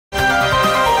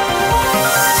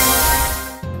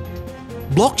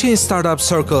Blockchain startup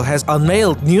Circle has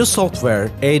unveiled new software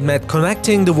aimed at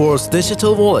connecting the world's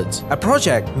digital wallets. A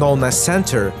project known as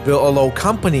Center will allow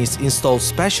companies install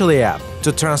special app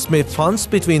to transmit funds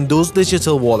between those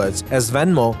digital wallets as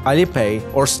Venmo, Alipay,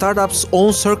 or startups'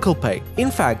 own Circle Pay.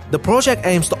 In fact, the project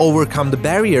aims to overcome the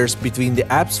barriers between the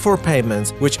apps for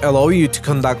payments, which allow you to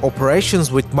conduct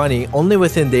operations with money only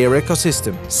within their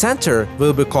ecosystem. Center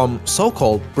will become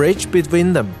so-called bridge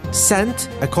between them. Cent,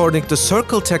 according to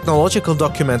Circle technological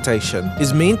documentation,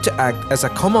 is meant to act as a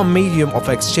common medium of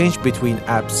exchange between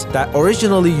apps that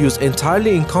originally use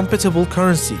entirely incompatible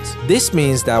currencies. This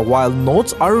means that while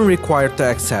nodes aren't required to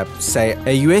accept, say,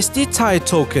 a USD-tied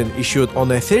token issued on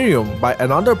Ethereum by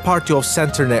another party of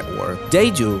Center network, they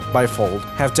do, by default,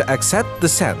 have to accept the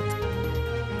cent.